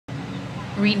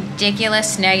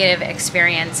ridiculous negative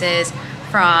experiences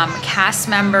from cast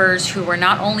members who were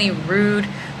not only rude,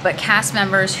 but cast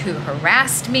members who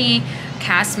harassed me,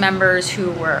 cast members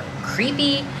who were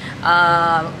creepy.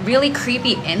 Really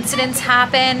creepy incidents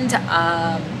happened.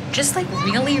 Just like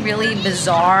really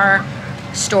bizarre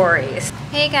stories.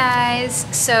 Hey guys,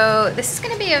 so this is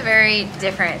gonna be a very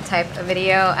different type of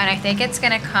video, and I think it's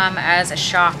gonna come as a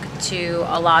shock to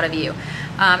a lot of you.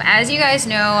 As you guys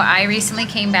know, I recently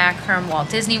came back from Walt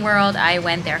Disney World. I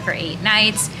went there for 8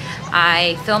 nights.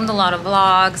 I filmed a lot of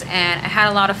vlogs and I had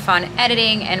a lot of fun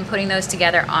editing and putting those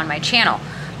together on my channel.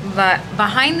 But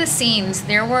behind the scenes,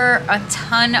 there were a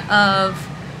ton of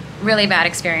really bad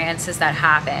experiences that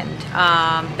happened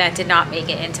that did not make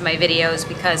it into my videos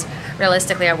because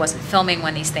realistically I wasn't filming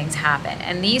when these things happened.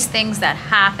 And these things that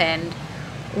happened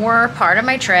were part of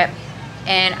my trip,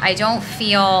 and I don't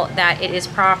feel that it is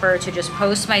proper to just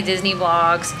post my Disney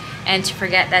vlogs and to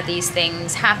forget that these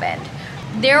things happened.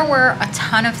 There were a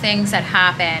ton of things that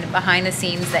happened behind the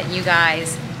scenes that you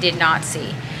guys did not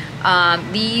see.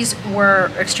 These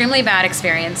were extremely bad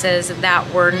experiences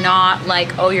that were not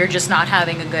like, oh, you're just not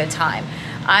having a good time.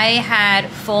 I had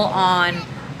full-on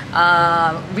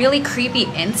really creepy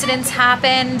incidents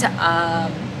happened,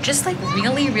 just like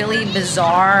really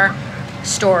bizarre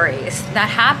stories that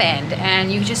happened,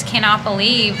 and you just cannot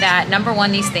believe that, number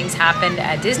one, these things happened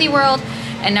at Disney World,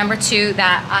 and number two,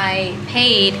 that I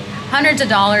paid hundreds of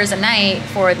dollars a night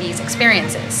for these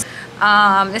experiences.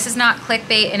 This is not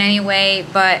clickbait in any way,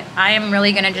 but I am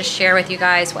really gonna just share with you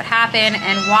guys what happened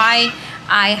and why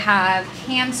I have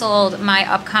canceled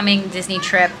my upcoming Disney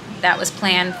trip that was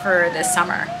planned for this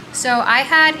summer. So I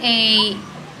had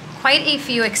quite a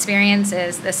few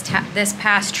experiences this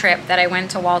past trip that I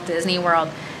went to Walt Disney World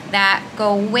that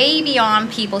go way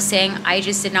beyond people saying I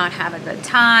just did not have a good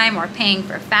time or paying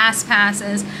for fast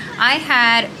passes. I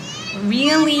had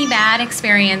really bad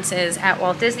experiences at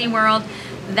Walt Disney World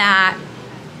that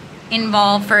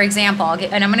involve, for example,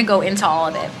 and I'm gonna go into all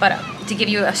of it, but to give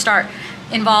you a start,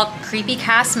 involved creepy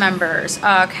cast members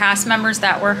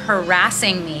that were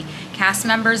harassing me, cast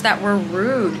members that were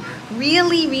rude,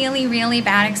 really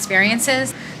bad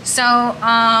experiences. So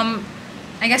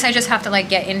I guess I just have to like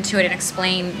get into it and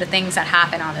explain the things that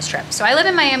happened on this trip. So I live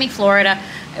in Miami, Florida.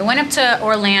 I went up to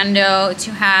Orlando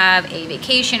to have a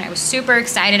vacation. I was super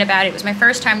excited about it. It was my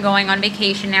first time going on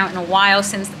vacation now in a while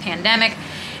since the pandemic.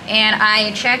 And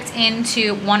I checked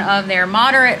into one of their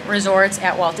moderate resorts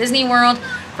at Walt Disney World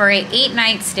for a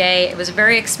 8-night stay. It was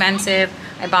very expensive.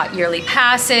 I bought yearly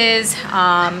passes,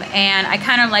 and I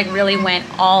kind of like really went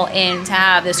all in to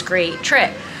have this great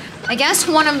trip. I guess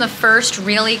one of the first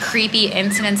really creepy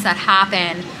incidents that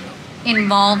happened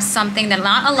involves something that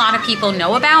not a lot of people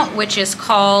know about, which is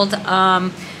called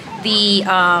the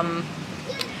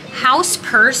house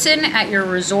person at your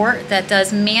resort that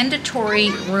does mandatory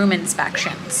room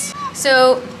inspections.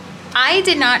 So I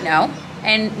did not know,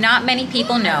 and not many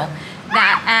people know,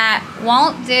 that at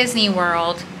Walt Disney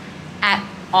World, at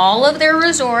all of their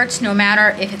resorts, no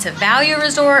matter if it's a value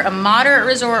resort, a moderate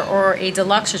resort, or a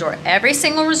deluxe resort, every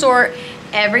single resort,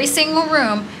 every single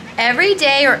room, every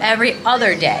day or every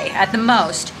other day at the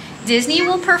most, Disney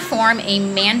will perform a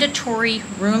mandatory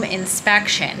room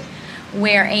inspection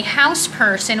where a house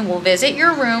person will visit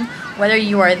your room, whether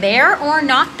you are there or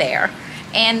not there,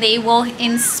 and they will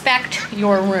inspect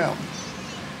your room.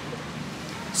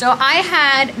 So I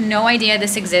had no idea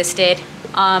this existed.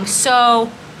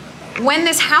 So when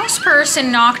this house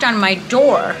person knocked on my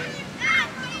door,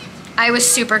 I was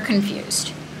super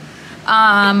confused.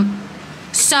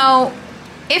 So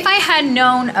if I had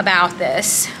known about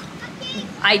this,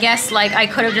 I guess like I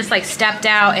could have just like stepped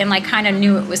out and like kind of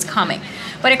knew it was coming.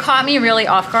 But it caught me really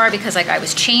off guard because like I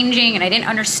was changing and I didn't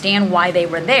understand why they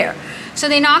were there. So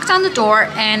they knocked on the door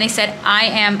and they said, I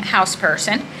am house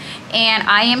person and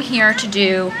I am here to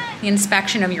do the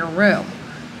inspection of your room,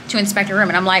 to inspect your room.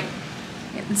 And I'm like,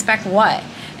 inspect what?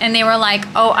 And they were like,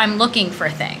 oh, I'm looking for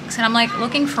things. And I'm like,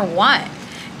 looking for what?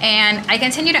 And I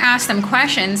continue to ask them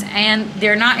questions and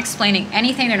they're not explaining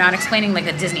anything. They're not explaining like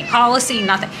a Disney policy,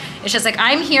 nothing. It's just like,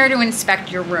 I'm here to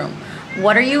inspect your room.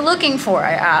 What are you looking for?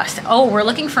 I asked. Oh, we're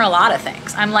looking for a lot of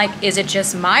things. I'm like, is it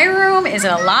just my room? Is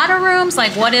it a lot of rooms?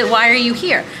 Like, why are you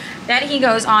here? Then he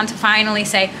goes on to finally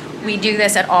say, we do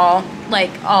this at all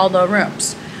the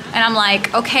rooms. And I'm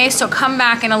like, okay, so come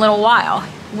back in a little while.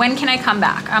 When can I come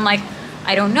back? I'm like,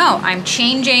 I don't know. I'm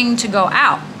changing to go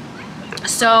out.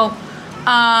 So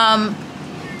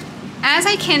as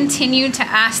I continued to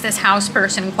ask this house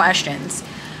person questions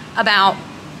about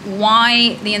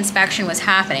why the inspection was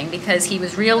happening, because he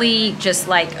was really just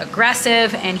like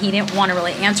aggressive and he didn't want to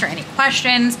really answer any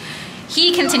questions.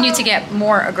 he continued to get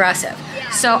more aggressive.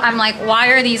 So I'm like, why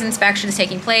are these inspections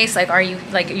taking place? Like, are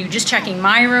you just checking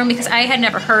my room? Because I had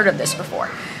never heard of this before.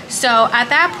 So at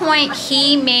that point,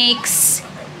 he makes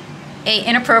a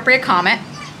inappropriate comment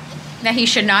that he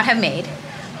should not have made.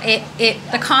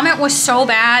 The comment was so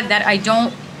bad that I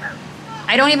don't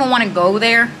even want to go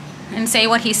there and say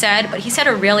what he said, but he said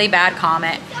a really bad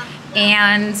comment,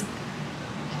 and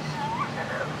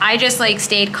I just like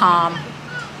stayed calm.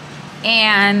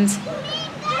 And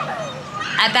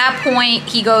at that point,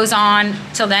 he goes on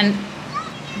to then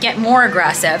get more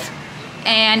aggressive,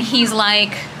 and he's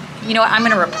like, you know what, I'm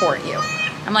gonna report you.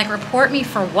 I'm like, report me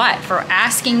for what? For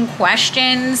asking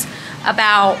questions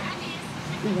about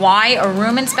why a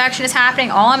room inspection is happening?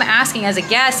 All I'm asking as a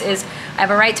guest is, I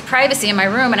have a right to privacy in my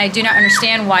room, and I do not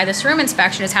understand why this room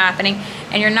inspection is happening,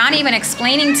 and you're not even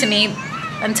explaining to me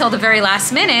until the very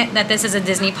last minute that this is a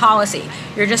Disney policy.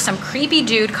 You're just some creepy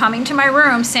dude coming to my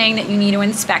room saying that you need to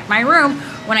inspect my room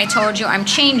when I told you I'm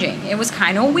changing. It was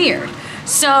kind of weird.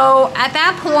 So at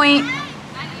that point,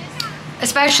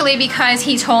 especially because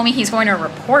he told me he's going to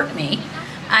report me,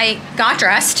 I got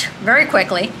dressed very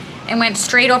quickly and went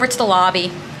straight over to the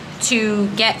lobby to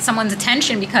get someone's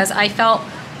attention because I felt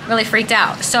really freaked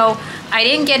out. So I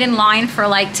didn't get in line for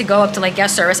to go up to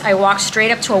guest service. I walked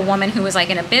straight up to a woman who was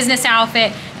in a business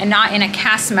outfit and not in a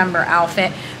cast member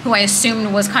outfit, who I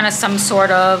assumed was kind of some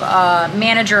sort of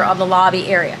manager of the lobby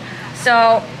area.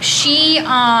 So she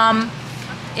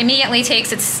immediately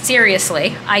takes it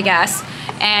seriously, I guess,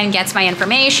 and gets my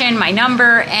information, my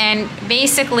number, and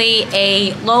basically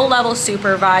a low-level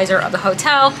supervisor of the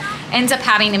hotel ends up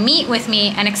having to meet with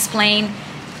me and explain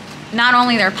not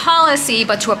only their policy,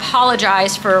 but to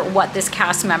apologize for what this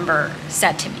cast member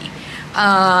said to me.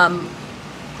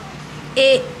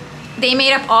 They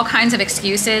made up all kinds of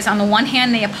excuses. On the one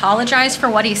hand, they apologized for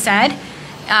what he said.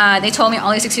 They told me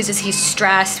all these excuses. He's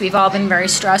stressed. We've all been very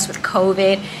stressed with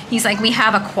COVID. He's like, we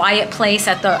have a quiet place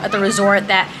at the resort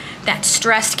that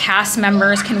stressed cast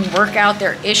members can work out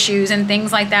their issues and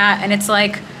things like that. And it's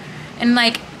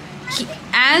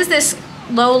as this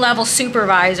low-level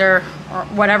supervisor, or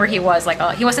whatever he was,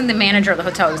 he wasn't the manager of the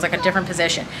hotel, he was a different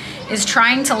position, is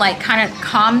trying to kind of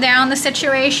calm down the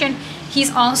situation.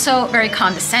 He's also very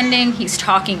condescending. He's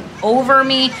talking over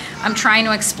me. I'm trying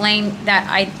to explain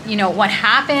that what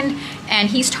happened, and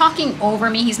he's talking over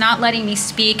me. He's not letting me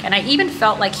speak, and I even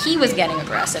felt like he was getting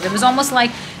aggressive. It was almost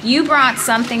like you brought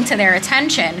something to their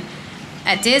attention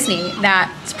at Disney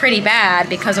that's pretty bad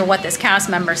because of what this cast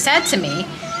member said to me,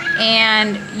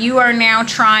 and you are now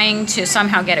trying to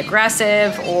somehow get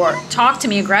aggressive or talk to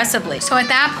me aggressively. So at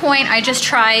that point, I just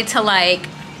tried to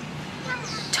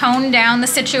tone down the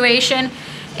situation,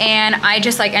 and I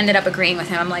just ended up agreeing with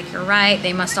him. I'm like, you're right,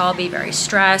 they must all be very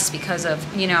stressed because of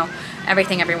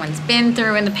everything everyone's been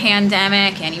through in the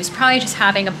pandemic, and he was probably just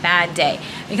having a bad day.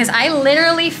 Because I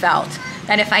literally felt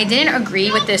that if I didn't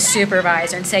agree with this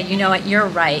supervisor and say, you know what, you're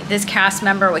right, this cast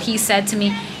member, what he said to me,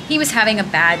 he was having a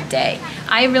bad day,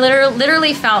 I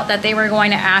literally felt that they were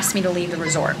going to ask me to leave the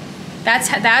resort.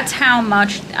 That's how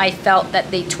much I felt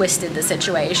that they twisted the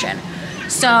situation.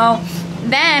 So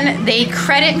then they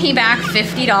credit me back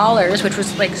 $50, which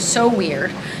was so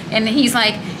weird. And he's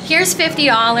like, here's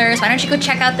 $50, why don't you go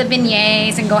check out the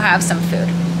beignets and go have some food.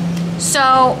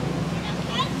 So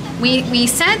we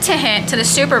said to the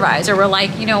supervisor, we're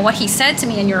like, what he said to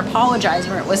me and you're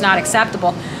apologizing, it was not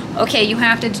acceptable. Okay, you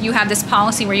have this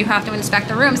policy where you have to inspect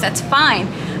the rooms, that's fine.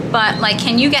 But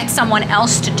can you get someone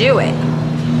else to do it?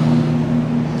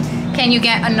 Can you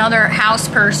get another house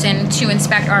person to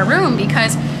inspect our room?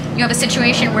 Because you have a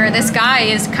situation where this guy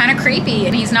is kind of creepy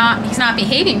and he's not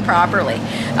behaving properly.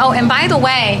 Oh, and by the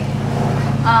way,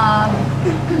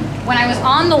 when I was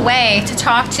on the way to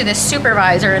talk to this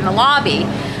supervisor in the lobby,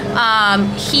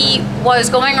 he was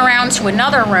going around to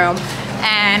another room,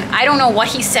 and I don't know what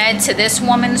he said to this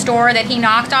woman's door that he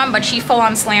knocked on, but she full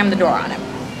on slammed the door on him.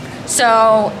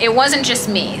 So it wasn't just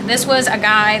me. This was a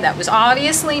guy that was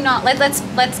obviously not,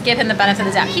 let's give him the benefit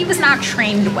of the doubt. He was not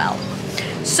trained well.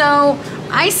 So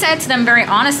I said to them very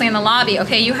honestly in the lobby,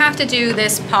 okay, you have to do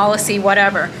this policy,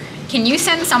 whatever. Can you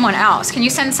send someone else? Can you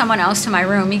send someone else to my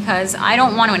room? Because I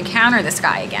don't want to encounter this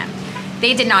guy again.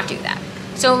 They did not do that.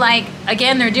 So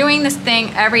again, they're doing this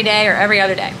thing every day or every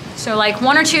other day. So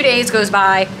 1 or 2 days goes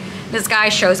by, this guy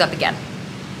shows up again.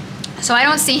 So I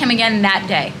don't see him again that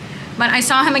day. But I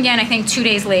saw him again, I think 2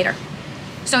 days later.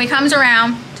 So he comes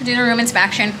around to do the room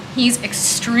inspection. He's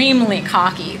extremely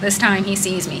cocky this time he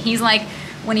sees me. He's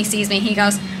when he sees me, he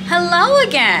goes, hello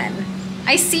again.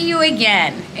 I see you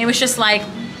again. It was just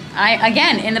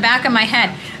again, in the back of my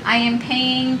head, I am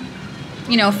paying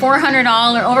you know,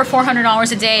 $400, over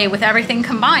 $400 a day with everything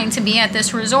combined to be at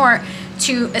this resort,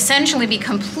 to essentially be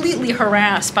completely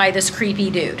harassed by this creepy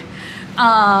dude.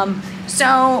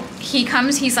 So he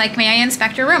comes, he's like, may I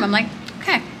inspect your room? I'm like,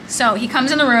 okay. So he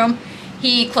comes in the room,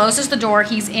 he closes the door,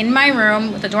 he's in my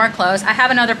room with the door closed. I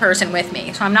have another person with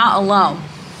me, so I'm not alone.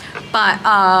 But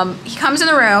he comes in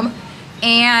the room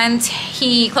and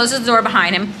he closes the door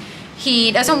behind him.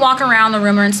 He doesn't walk around the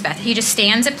room or inspect. He just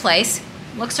stands in place,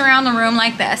 looks around the room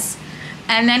like this,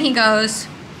 and then he goes,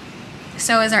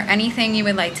 so is there anything you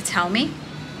would like to tell me?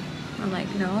 I'm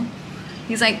like, no.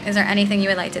 He's like, is there anything you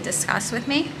would like to discuss with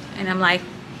me? And I'm like,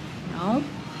 no.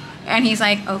 And he's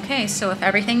like, okay, so if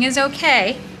everything is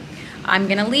okay, I'm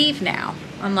gonna leave now.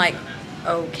 I'm like,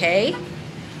 okay.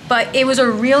 But it was a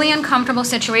really uncomfortable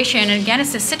situation. And again,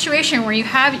 it's a situation where you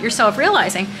have yourself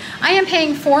realizing, I am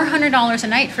paying $400 a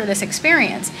night for this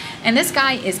experience. And this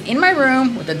guy is in my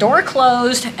room with the door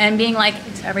closed and being like,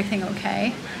 is everything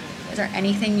okay? Is there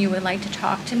anything you would like to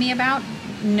talk to me about?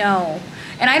 No.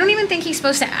 And I don't even think he's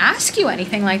supposed to ask you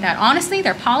anything like that. Honestly,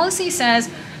 their policy says,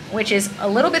 which is a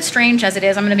little bit strange as it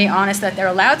is, I'm gonna be honest, that they're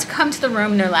allowed to come to the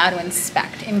room and they're allowed to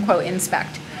inspect, in quote,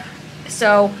 inspect.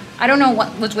 So I don't know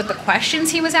what was with the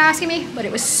questions he was asking me, but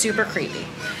it was super creepy.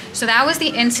 So that was the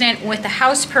incident with the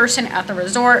house person at the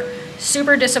resort.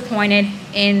 Super disappointed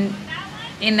in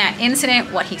that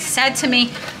incident, what he said to me,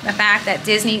 the fact that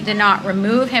Disney did not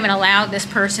remove him and allowed this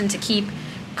person to keep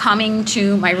coming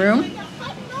to my room.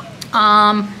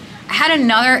 I had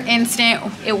another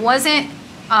incident. It wasn't,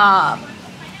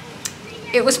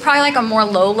 it was probably like a more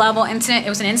low-level incident. It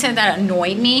was an incident that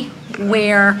annoyed me,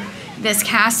 where this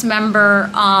cast member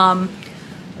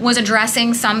was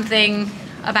addressing something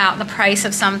about the price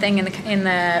of something in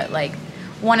the like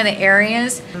one of the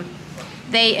areas.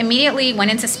 They immediately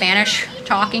went into Spanish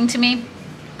talking to me.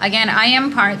 Again, I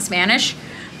am part Spanish,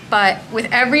 but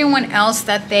with everyone else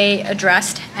that they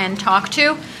addressed and talked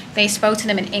to, they spoke to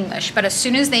them in English. But as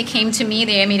soon as they came to me,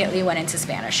 they immediately went into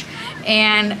Spanish.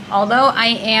 And although I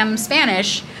am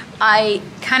Spanish, I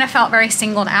kind of felt very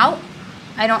singled out.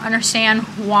 I don't understand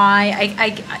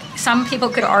why. Some people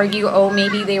could argue, oh,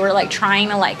 maybe they were like trying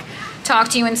to like talk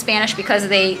to you in Spanish because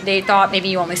they thought maybe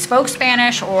you only spoke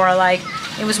Spanish, or like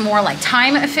it was more like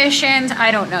time efficient.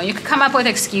 I don't know. You could come up with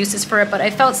excuses for it, but I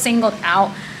felt singled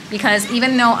out because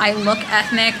even though I look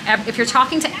ethnic, if you're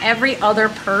talking to every other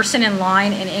person in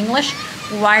line in English,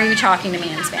 why are you talking to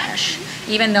me in Spanish?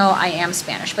 Even though I am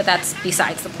Spanish, but that's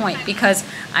besides the point, because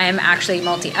I am actually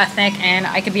multi-ethnic and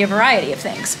I could be a variety of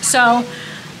things. So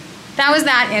that was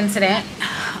that incident.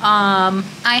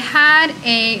 I had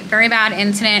a very bad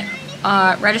incident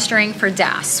registering for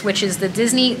DAS, which is the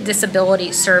Disney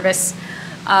Disability Service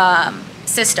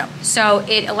system. So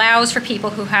it allows for people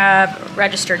who have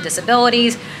registered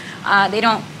disabilities. They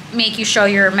don't make you show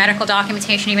your medical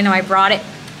documentation, even though I brought it,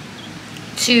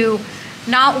 to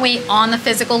not wait on the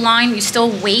physical line. You still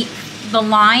wait the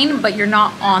line, but you're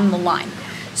not on the line.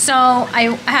 So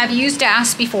I have used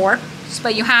DAS before,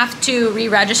 but you have to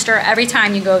re-register every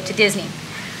time you go to Disney.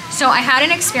 So I had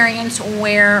an experience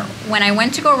where when I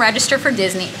went to go register for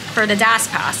Disney, for the DAS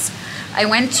pass, I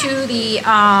went to the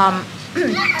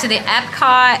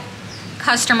Epcot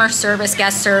customer service,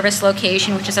 guest service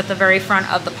location, which is at the very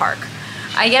front of the park.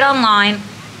 I get online.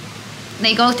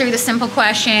 They go through the simple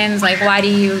questions like, why do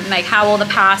you, like, how will the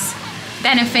pass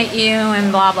benefit you,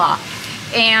 and blah, blah.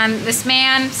 And this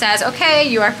man says, okay,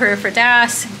 you are approved for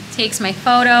DAS, takes my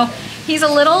photo. He's a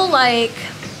little like,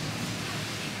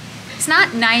 he's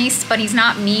not nice, but he's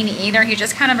not mean either. He's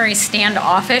just kind of very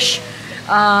standoffish.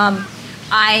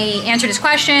 I answered his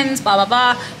questions, blah,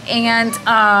 blah, blah. And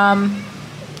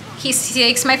he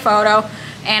takes my photo.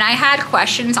 And I had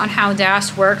questions on how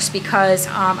DAS works because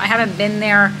I haven't been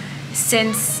there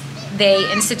since they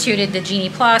instituted the Genie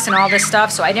Plus and all this stuff,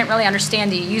 so I didn't really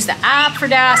understand, do you use the app for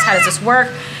DAS? How does this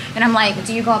work? And I'm like,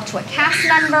 do you go up to a cast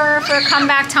member for a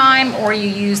comeback time, or you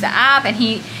use the app? And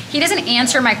he doesn't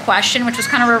answer my question, which was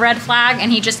kind of a red flag,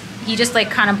 and he just like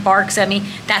kind of barks at me.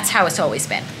 That's how it's always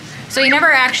been. So he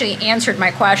never actually answered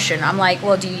my question. I'm like,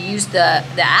 well, do you use the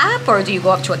app, or do you go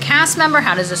up to a cast member?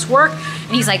 How does this work?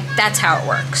 And he's like, that's how it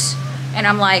works. And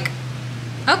I'm like,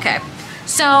 okay.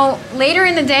 So later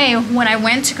in the day, when I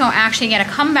went to go actually get a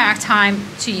comeback time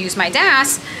to use my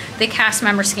DAS, the cast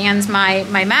member scans my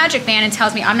magic band and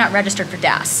tells me I'm not registered for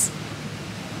DAS.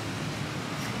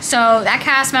 So that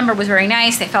cast member was very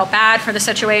nice. They felt bad for the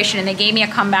situation, and they gave me a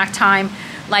comeback time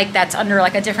like that's under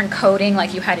like a different coding,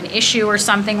 like you had an issue or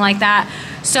something like that.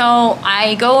 So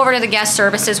I go over to the guest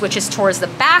services, which is towards the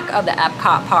back of the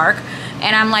Epcot park,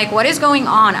 and I'm like, what is going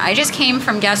on? I just came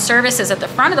from guest services at the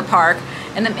front of the park,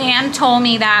 and the man told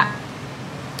me that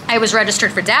I was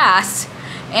registered for DAS,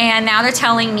 and now they're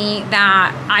telling me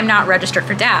that I'm not registered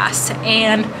for DAS.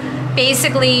 And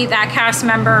basically that cast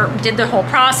member did the whole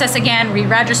process again,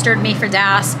 re-registered me for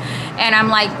DAS, and I'm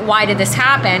like, why did this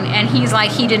happen? And he's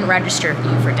like, he didn't register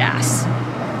you for DAS.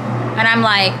 And I'm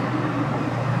like,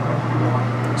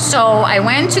 so I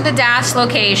went to the DAS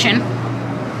location,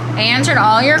 I answered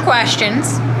all your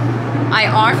questions, I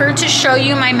offered to show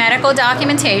you my medical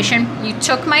documentation, you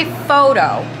took my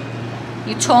photo,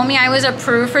 you told me I was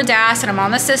approved for DAS and I'm on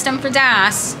the system for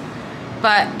DAS,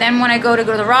 but then when I go to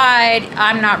the ride,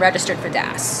 I'm not registered for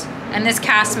DAS. And this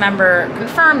cast member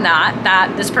confirmed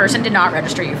that this person did not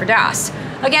register you for DAS.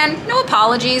 Again, no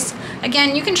apologies.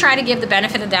 Again, you can try to give the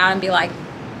benefit of the doubt and be like,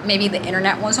 maybe the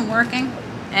internet wasn't working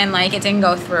and like it didn't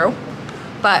go through.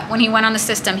 But when he went on the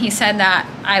system, he said that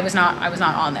I was not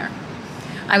on there.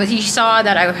 He saw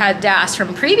that I had DAS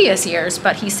from previous years,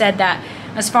 but he said that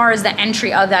as far as the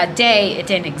entry of that day, it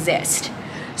didn't exist.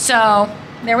 So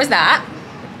there was that.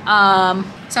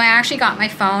 So I actually got my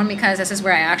phone because this is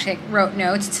where I actually wrote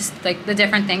notes, just like the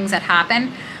different things that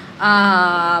happened.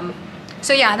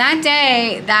 So yeah, that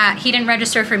day that he didn't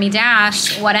register for me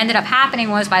DAS, what ended up happening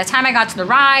was by the time I got to the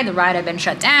ride had been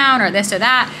shut down or this or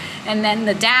that. And then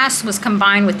the DAS was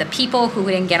combined with the people who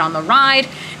didn't get on the ride.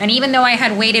 And even though I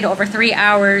had waited over 3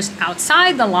 hours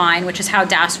outside the line, which is how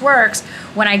DAS works,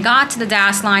 when I got to the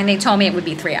DAS line, they told me it would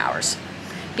be 3 hours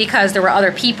because there were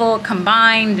other people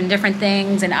combined and different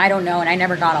things, and I don't know, and I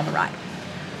never got on the ride.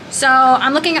 So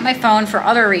I'm looking at my phone for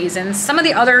other reasons. Some of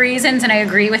the other reasons, and I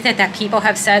agree with it, that people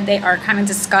have said they are kind of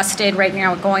disgusted right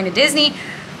now with going to Disney.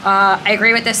 I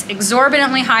agree with this.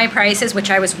 Exorbitantly high prices,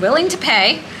 which I was willing to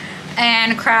pay,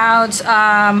 and crowds,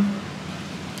 kind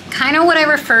of what I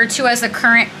refer to as the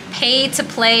current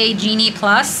pay-to-play Genie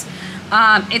Plus.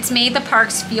 It's made the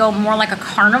parks feel more like a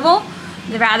carnival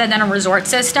rather than a resort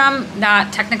system.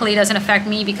 That technically doesn't affect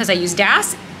me because I use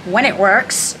DAS when it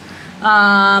works.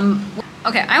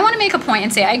 Okay, I want to make a point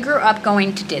and say I grew up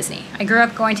going to Disney.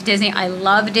 I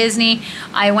love Disney.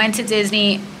 I went to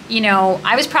Disney, you know,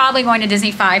 I was probably going to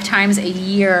Disney 5 times a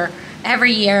year,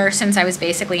 every year since I was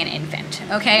basically an infant.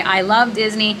 Okay, I love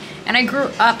Disney and I grew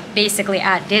up basically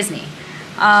at Disney.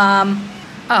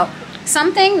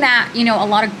 Something that, you know, a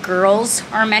lot of girls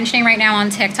are mentioning right now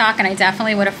on TikTok, and I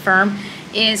definitely would affirm,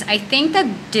 is I think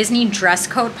that Disney dress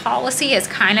code policy has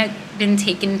kind of been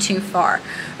taken too far.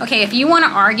 Okay, if you want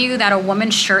to argue that a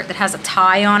woman's shirt that has a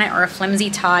tie on it or a flimsy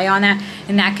tie on it,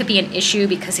 and that could be an issue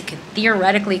because it could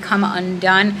theoretically come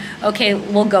undone, okay,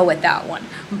 we'll go with that one.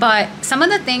 But some of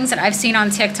the things that I've seen on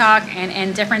TikTok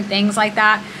and different things like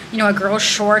that, you know, a girl's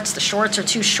shorts, the shorts are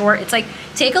too short. It's like,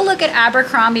 take a look at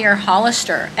Abercrombie or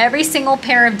Hollister. Every single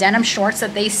pair of denim shorts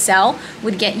that they sell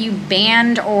would get you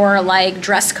banned or like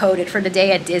dress coded for the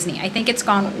day at Disney. I think it's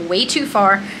gone way too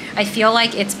far. I feel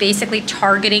like it's basically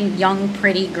targeting young,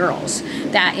 pretty girls.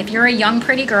 That if you're a young,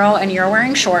 pretty girl and you're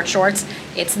wearing shorts,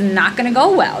 it's not gonna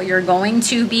go well. You're going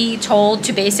to be told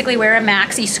to basically wear a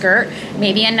maxi skirt,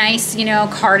 maybe a nice, you know,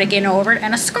 cardigan over it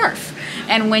and a scarf.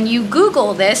 And when you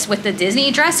Google this with the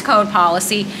Disney dress code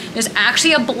policy, there's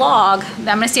actually a blog, I'm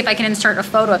gonna see if I can insert a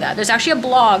photo of that. There's actually a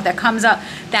blog that comes up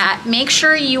that makes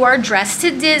sure you are dressed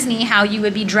to Disney how you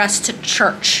would be dressed to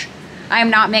church. I am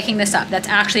not making this up. That's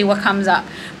actually what comes up.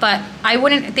 But I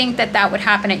wouldn't think that that would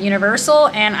happen at Universal,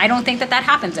 and I don't think that that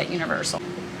happens at Universal.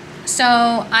 So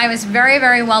I was very,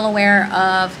 very well aware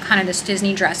of kind of this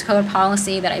Disney dress code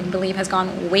policy that I believe has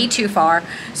gone way too far.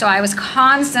 So I was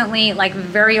constantly like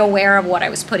very aware of what I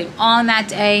was putting on that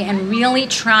day and really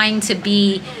trying to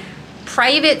be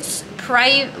trying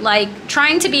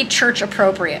to be church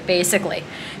appropriate, basically.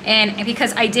 And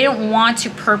because I didn't want to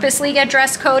purposely get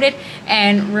dress coded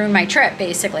and ruin my trip,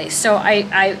 basically. So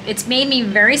it's made me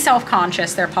very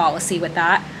self-conscious, their policy with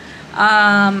that.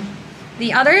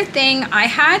 The other thing, I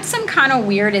had some kind of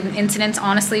weird incidents,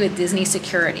 honestly, with Disney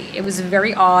security. It was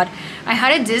very odd. I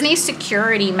had a Disney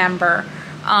security member,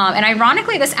 and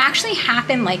ironically, this actually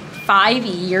happened like 5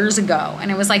 years ago, and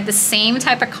it was like the same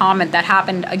type of comment that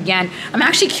happened again. I'm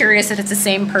actually curious if it's the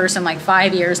same person like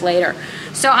 5 years later.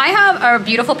 So I have a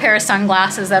beautiful pair of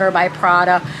sunglasses that are by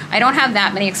Prada. I don't have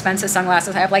that many expensive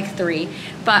sunglasses. I have like 3,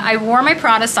 but I wore my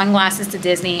Prada sunglasses to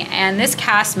Disney, and this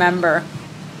cast member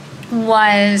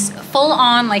was full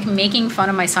on like making fun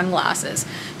of my sunglasses.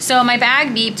 So my bag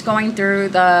beeped going through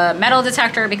the metal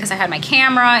detector because I had my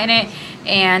camera in it,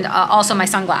 and also my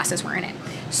sunglasses were in it.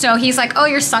 So he's like, oh,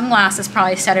 your sunglasses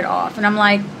probably set it off. And I'm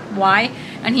like, why?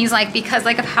 And he's like, because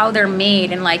like of how they're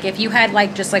made, and like if you had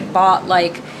like just like bought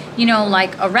like, you know,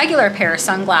 like a regular pair of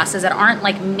sunglasses that aren't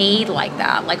like made like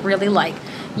that, like really like,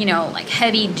 you know, like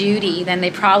heavy duty, then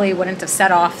they probably wouldn't have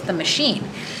set off the machine.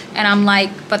 And I'm like,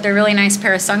 but they're a really nice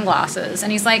pair of sunglasses.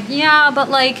 And he's like, yeah, but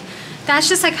like, that's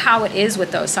just like how it is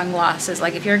with those sunglasses.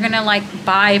 Like if you're gonna like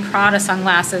buy Prada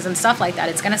sunglasses and stuff like that,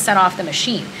 it's gonna set off the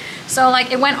machine. So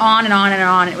like it went on and on and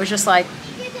on. It was just like,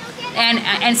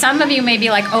 and some of you may be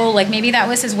like, oh, like maybe that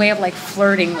was his way of like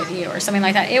flirting with you or something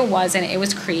like that. It wasn't. It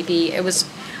was creepy. It was,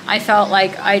 I felt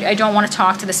like I don't want to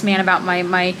talk to this man about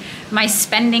my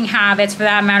spending habits. For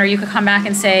that matter, you could come back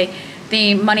and say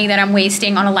the money that I'm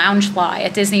wasting on a lounge fly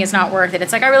at Disney is not worth it.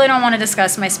 It's like, I really don't want to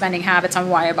discuss my spending habits on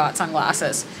why I bought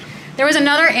sunglasses. There was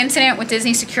another incident with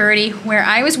Disney security where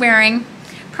I was wearing,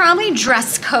 probably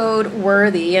dress code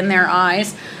worthy in their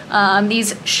eyes,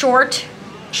 these shorts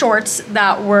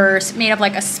that were made of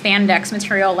like a spandex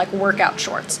material, like workout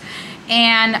shorts.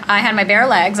 And I had my bare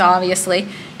legs, obviously,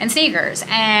 and sneakers.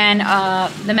 And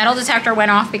the metal detector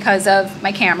went off because of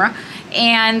my camera.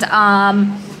 And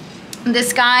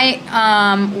this guy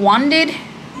wanded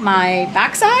my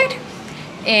backside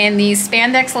in these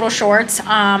spandex little shorts.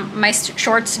 My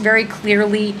shorts very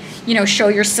clearly, you know, show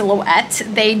your silhouette.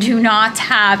 They do not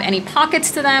have any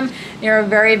pockets to them. They're a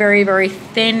very, very, very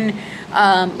thin,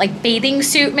 like bathing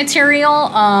suit material.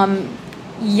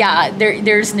 Yeah,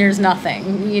 there's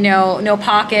nothing, you know, no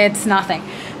pockets, nothing.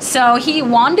 So he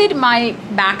wanded my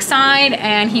backside,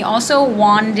 and he also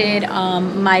wanded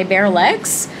my bare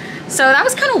legs. So that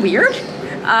was kind of weird.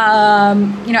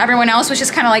 You know, everyone else was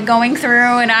just kind of like going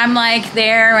through, and I'm like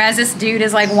there as this dude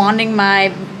is like wanding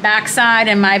my backside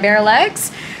and my bare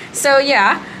legs. So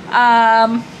yeah,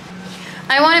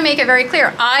 I want to make it very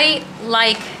clear. I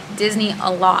like Disney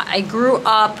a lot. I grew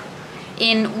up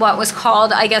in what was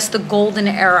called, I guess, the golden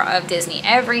era of Disney.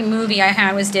 Every movie I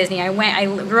had was Disney. I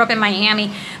grew up in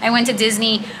Miami. I went to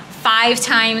Disney 5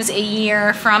 times a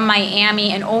year from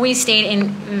Miami and always stayed in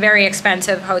very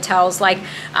expensive hotels. Like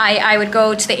I would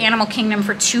go to the Animal Kingdom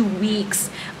for 2 weeks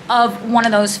of one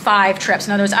of those 5 trips.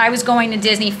 In other words, I was going to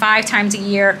Disney 5 times a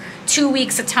year, 2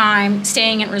 weeks a time,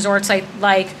 staying in resorts like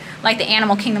the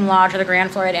Animal Kingdom Lodge or the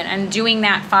Grand Floridian, and doing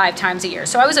that 5 times a year.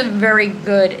 So I was a very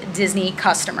good Disney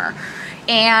customer.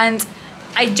 And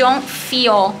I don't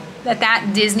feel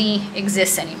that Disney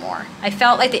exists anymore. I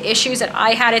felt like the issues that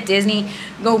I had at Disney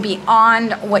go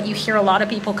beyond what you hear a lot of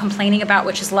people complaining about,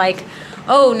 which is like,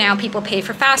 oh, now people pay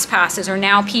for fast passes, or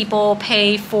now people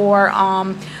pay for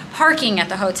parking at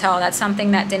the hotel. That's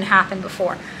something that didn't happen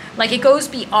before. Like it goes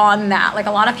beyond that. Like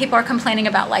a lot of people are complaining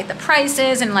about like the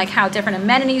prices and like how different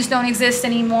amenities don't exist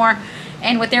anymore.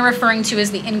 And what they're referring to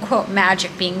is the in quote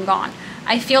magic being gone.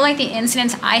 I feel like the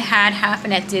incidents I had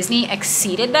happen at Disney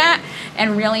exceeded that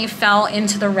and really fell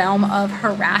into the realm of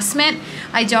harassment.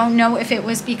 I don't know if it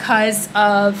was because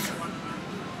of,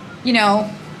 you know,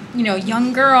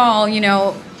 young girl, you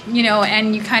know,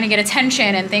 and you kind of get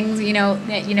attention and things,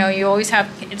 you always have,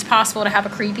 it's possible to have a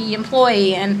creepy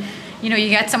employee and, you know, you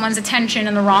get someone's attention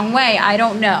in the wrong way. I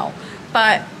don't know.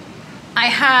 But I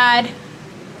had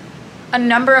a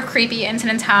number of creepy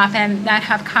incidents happen that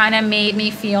have kind of made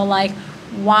me feel like,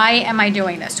 why am I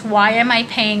doing this? Why am I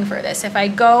paying for this? If I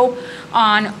go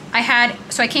on,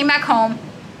 so I came back home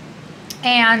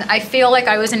and I feel like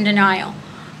I was in denial.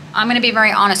 I'm gonna be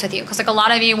very honest with you, because like a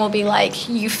lot of you will be like,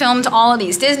 you filmed all of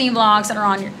these Disney vlogs that are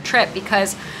on your trip,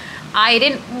 because I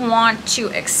didn't want to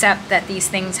accept that these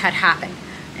things had happened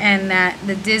and that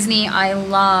the Disney I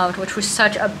loved, which was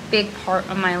such a big part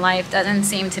of my life, doesn't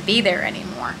seem to be there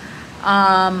anymore.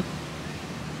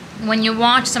 When you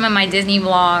watch some of my Disney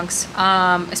vlogs,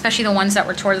 especially the ones that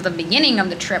were towards the beginning of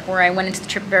the trip, where I went into the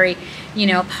trip very, you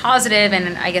know, positive,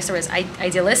 and I guess there was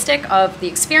idealistic of the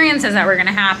experiences that were going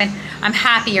to happen, I'm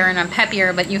happier and I'm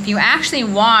peppier. But if you actually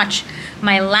watch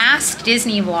my last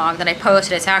Disney vlog that I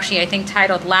posted, it's actually, I think,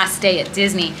 titled Last Day at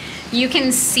Disney, you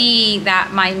can see that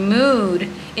my mood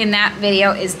in that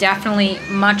video is definitely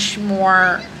much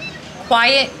more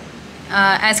quiet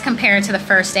as compared to the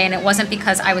first day. And it wasn't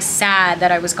because I was sad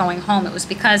that I was going home. It was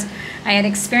because I had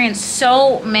experienced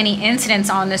so many incidents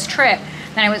on this trip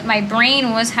that my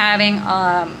brain was having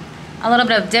a little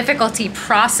bit of difficulty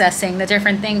processing the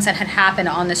different things that had happened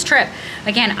on this trip.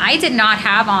 Again, I did not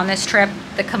have on this trip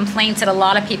the complaints that a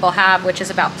lot of people have, which is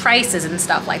about prices and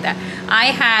stuff like that. I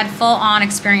had full-on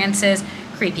experiences,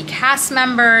 creepy cast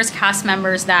members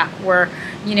that were,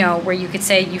 you know, where you could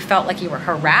say you felt like you were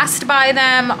harassed by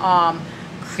them,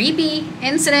 creepy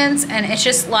incidents, and it's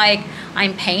just like,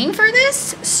 I'm paying for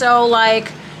this, so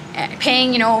like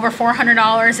paying, you know, over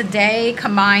 $400 a day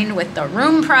combined with the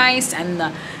room price and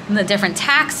the different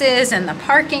taxes and the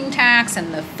parking tax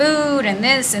and the food and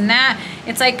this and that.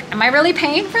 It's like, am I really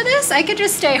paying for this? I could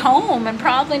just stay home and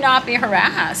probably not be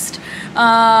harassed.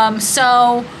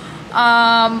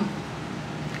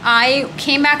 I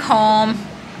came back home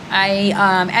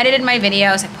I edited my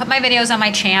videos, I put my videos on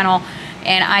my channel,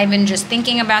 and I've been just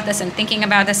thinking about this and thinking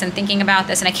about this and thinking about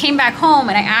this. And I came back home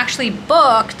and I actually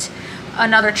booked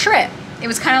another trip. It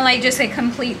was kind of like just a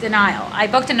complete denial. I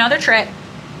booked another trip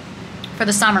for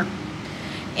the summer.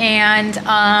 And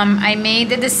I made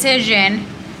the decision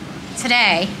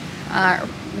today,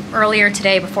 earlier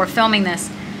today before filming this,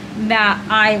 that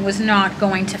I was not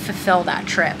going to fulfill that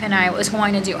trip, and I was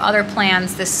going to do other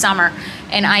plans this summer,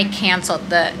 and I canceled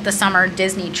the summer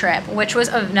Disney trip, which was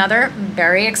another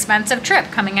very expensive trip,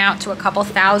 coming out to a couple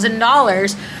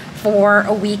 $1,000s for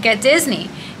a week at Disney.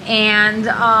 And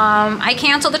I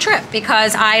canceled the trip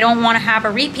because I don't want to have a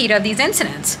repeat of these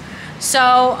incidents.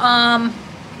 So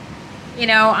you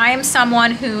know, I am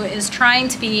someone who is trying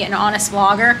to be an honest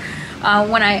vlogger.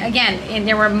 When and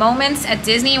there were moments at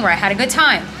Disney where I had a good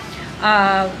time.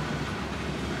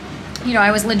 You know,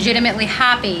 I was legitimately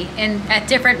happy at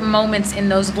different moments in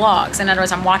those vlogs. In other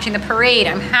words, I'm watching the parade,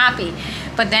 I'm happy.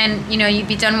 But then, you know, you'd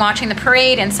be done watching the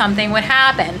parade and something would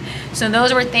happen. So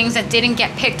those were things that didn't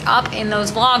get picked up in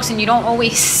those vlogs, and you don't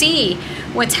always see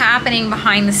what's happening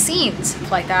behind the scenes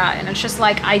like that. And it's just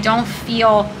like, I don't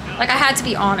feel like I had to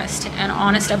be honest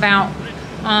about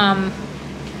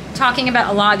talking about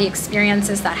a lot of the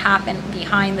experiences that happen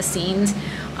behind the scenes.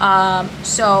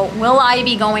 So will I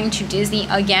be going to Disney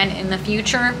again in the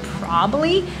future?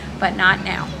 Probably, but not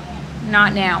now.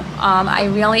 Not now. I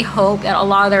really hope that a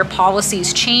lot of their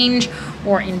policies change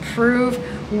or improve,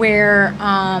 where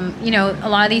you know, a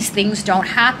lot of these things don't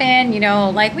happen. You know,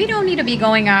 like, we don't need to be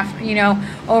going after, you know,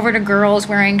 over to girls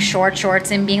wearing short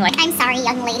shorts and being like, I'm sorry,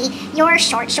 young lady, your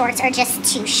short shorts are just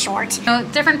too short. You know,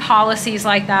 different policies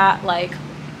like that. Like,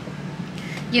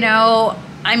 you know,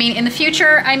 I mean, in the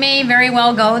future, I may very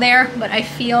well go there, but I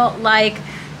feel like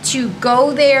to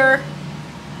go there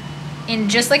in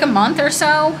just like a month or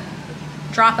so,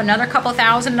 drop another couple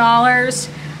 $1,000s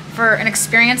for an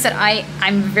experience that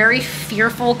I'm very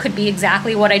fearful could be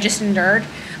exactly what I just endured,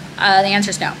 the answer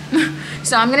is no.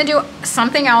 So I'm gonna do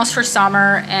something else for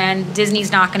summer, and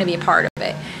Disney's not gonna be a part of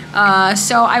it.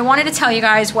 So I wanted to tell you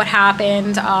guys what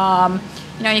happened.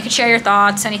 You know, you can share your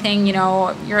thoughts, anything, you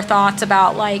know, your thoughts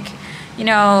about, like, you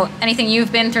know, anything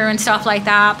you've been through and stuff like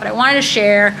that. But I wanted to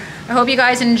share. I hope you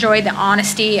guys enjoyed the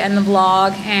honesty and the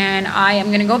vlog, and I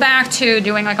am gonna go back to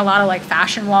doing like a lot of like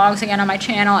fashion vlogs again on my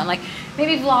channel, and like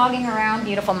maybe vlogging around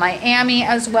beautiful Miami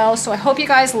as well. So I hope you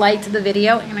guys liked the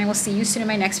video, and I will see you soon in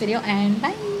my next video, and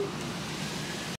bye.